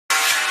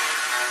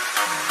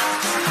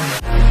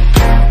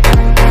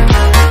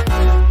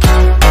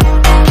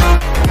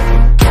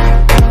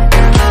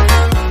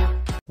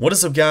What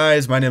is up,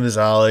 guys? My name is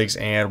Alex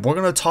and we're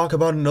gonna talk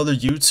about another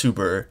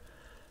YouTuber.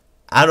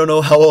 I don't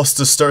know how else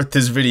to start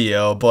this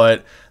video,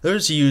 but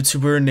there's a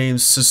YouTuber named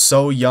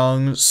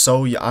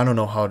Ssoyoung, I don't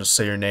know how to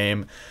say her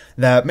name,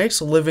 that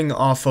makes a living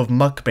off of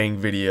mukbang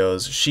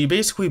videos. She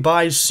basically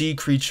buys sea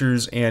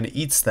creatures and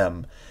eats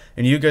them.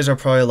 And you guys are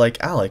probably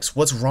like, Alex,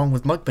 what's wrong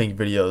with mukbang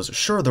videos?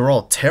 Sure, they're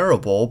all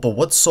terrible, but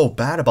what's so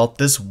bad about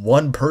this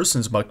one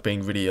person's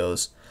mukbang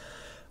videos?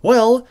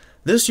 Well,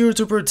 this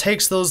YouTuber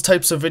takes those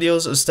types of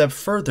videos a step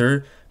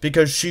further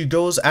because she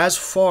goes as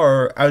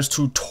far as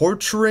to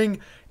torturing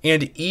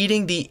and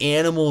eating the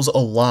animals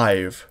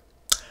alive.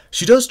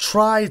 She does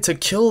try to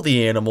kill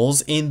the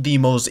animals in the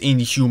most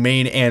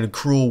inhumane and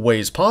cruel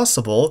ways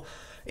possible,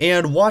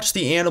 and watch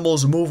the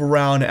animals move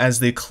around as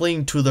they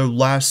cling to their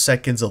last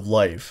seconds of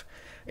life.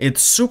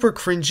 It's super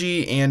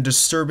cringy and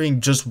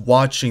disturbing just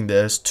watching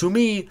this. To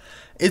me,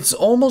 it's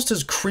almost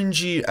as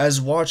cringy as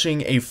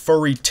watching a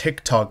furry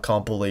TikTok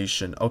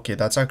compilation. Okay,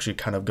 that's actually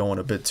kind of going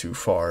a bit too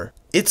far.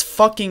 It's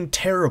fucking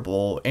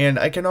terrible, and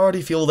I can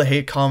already feel the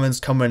hate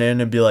comments coming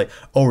in and be like,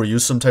 oh, are you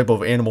some type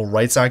of animal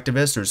rights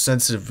activist or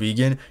sensitive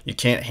vegan? You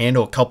can't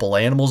handle a couple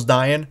animals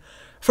dying?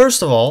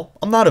 First of all,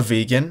 I'm not a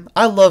vegan.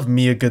 I love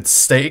me a good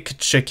steak,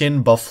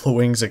 chicken, buffalo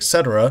wings,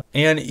 etc.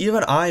 And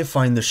even I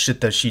find the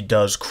shit that she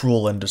does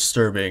cruel and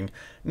disturbing.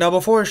 Now,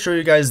 before I show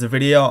you guys the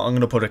video, I'm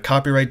going to put a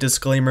copyright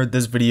disclaimer.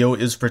 This video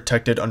is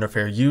protected under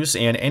fair use,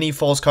 and any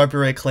false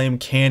copyright claim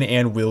can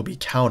and will be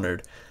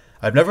countered.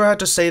 I've never had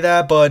to say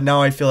that, but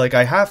now I feel like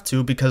I have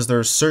to because there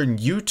are certain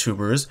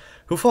YouTubers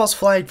who false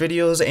flag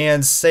videos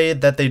and say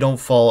that they don't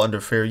fall under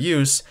fair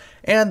use,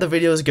 and the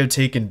videos get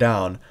taken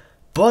down.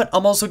 But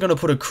I'm also going to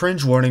put a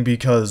cringe warning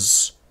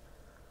because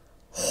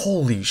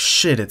holy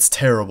shit, it's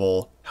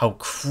terrible how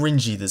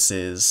cringy this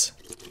is.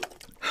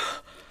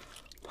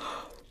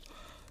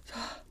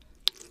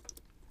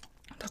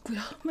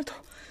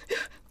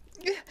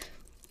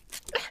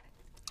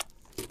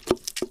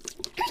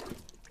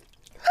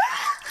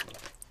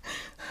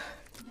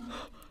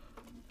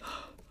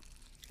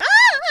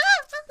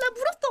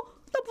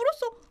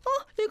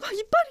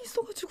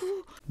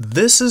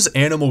 This is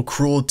animal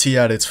cruelty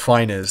at its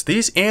finest.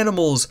 These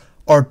animals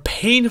are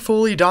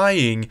painfully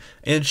dying,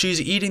 and she's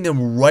eating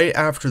them right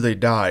after they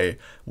die,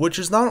 which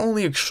is not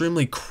only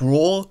extremely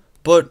cruel,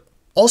 but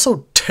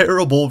also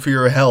terrible for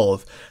your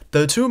health.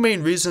 The two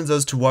main reasons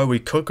as to why we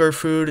cook our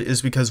food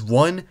is because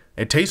 1,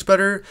 it tastes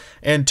better,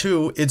 and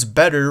 2, it's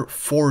better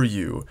for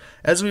you.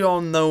 As we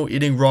all know,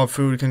 eating raw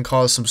food can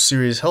cause some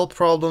serious health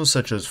problems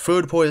such as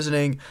food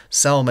poisoning,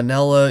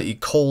 salmonella, E.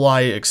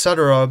 coli,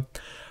 etc.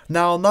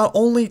 Now, not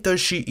only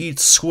does she eat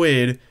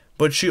squid,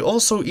 but she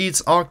also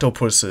eats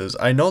octopuses.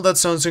 I know that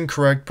sounds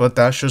incorrect, but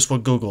that's just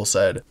what Google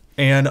said.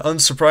 And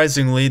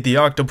unsurprisingly, the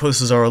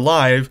octopuses are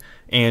alive,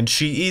 and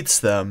she eats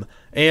them.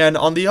 And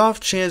on the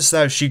off chance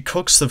that she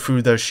cooks the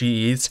food that she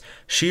eats,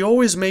 she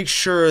always makes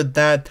sure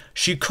that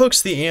she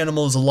cooks the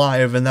animals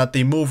alive and that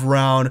they move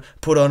around,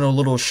 put on a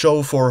little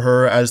show for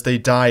her as they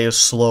die a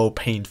slow,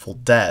 painful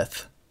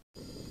death.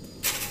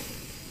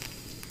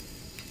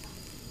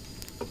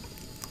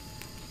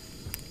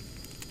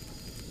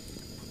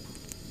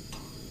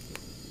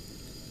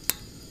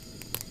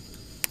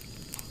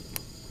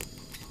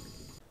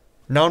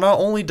 Now, not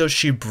only does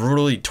she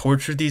brutally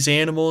torture these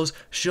animals,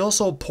 she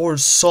also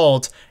pours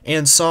salt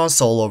and sauce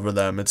all over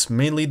them. It's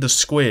mainly the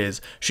squids.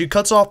 She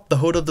cuts off the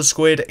hood of the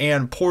squid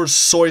and pours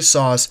soy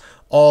sauce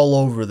all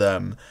over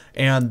them.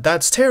 And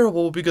that's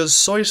terrible because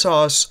soy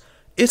sauce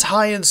is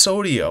high in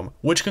sodium,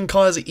 which can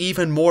cause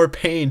even more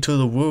pain to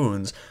the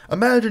wounds.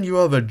 Imagine you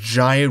have a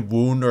giant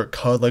wound or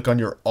cut like on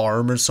your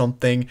arm or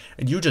something,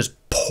 and you just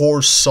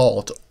pour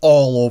salt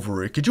all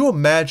over it. Could you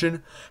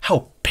imagine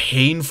how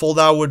painful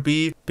that would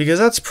be? Because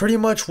that's pretty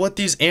much what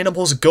these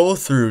animals go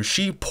through.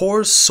 She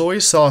pours soy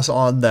sauce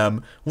on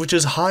them, which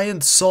is high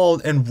in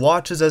salt, and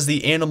watches as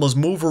the animals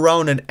move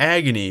around in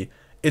agony.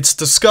 It's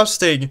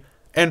disgusting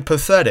and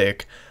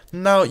pathetic.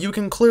 Now, you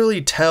can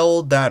clearly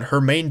tell that her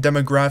main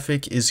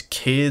demographic is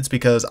kids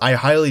because I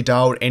highly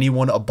doubt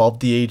anyone above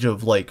the age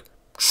of like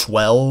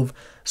 12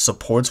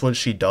 supports what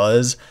she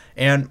does,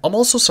 and I'm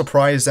also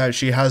surprised that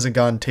she hasn't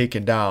gotten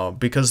taken down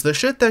because the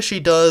shit that she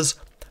does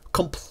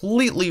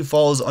completely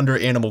falls under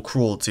animal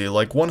cruelty,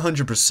 like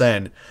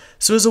 100%.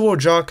 Suzuo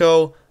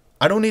Jocko,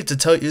 I don't need to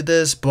tell you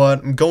this,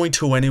 but I'm going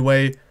to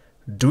anyway.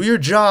 Do your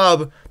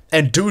job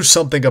and do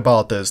something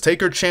about this.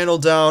 Take her channel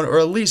down, or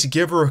at least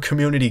give her a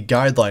community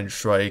guideline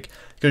strike,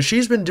 because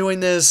she's been doing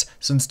this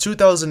since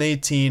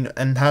 2018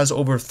 and has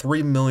over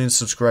 3 million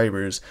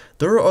subscribers.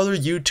 There are other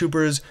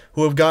YouTubers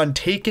who have gotten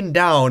taken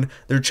down,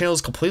 their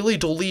channels completely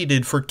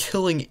deleted for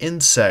killing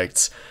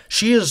insects.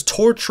 She is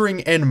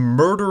torturing and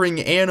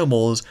murdering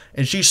animals,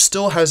 and she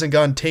still hasn't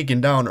gotten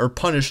taken down or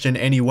punished in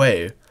any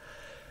way.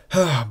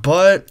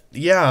 But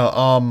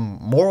yeah,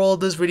 moral of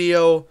this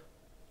video,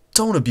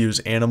 don't abuse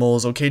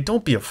animals, okay?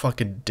 Don't be a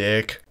fucking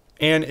dick.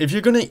 And if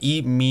you're gonna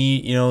eat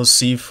meat, you know,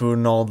 seafood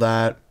and all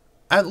that,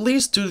 at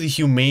least do the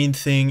humane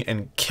thing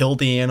and kill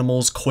the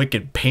animals quick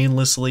and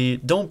painlessly.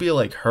 Don't be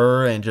like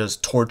her and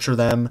just torture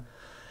them.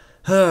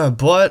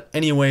 But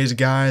anyways,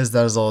 guys,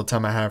 that is all the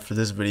time I have for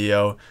this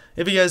video.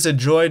 If you guys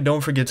enjoyed,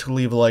 don't forget to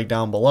leave a like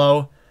down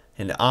below,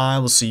 and I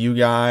will see you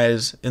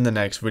guys in the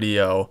next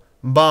video.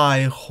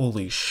 Bye.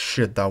 Holy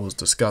shit, that was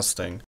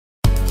disgusting.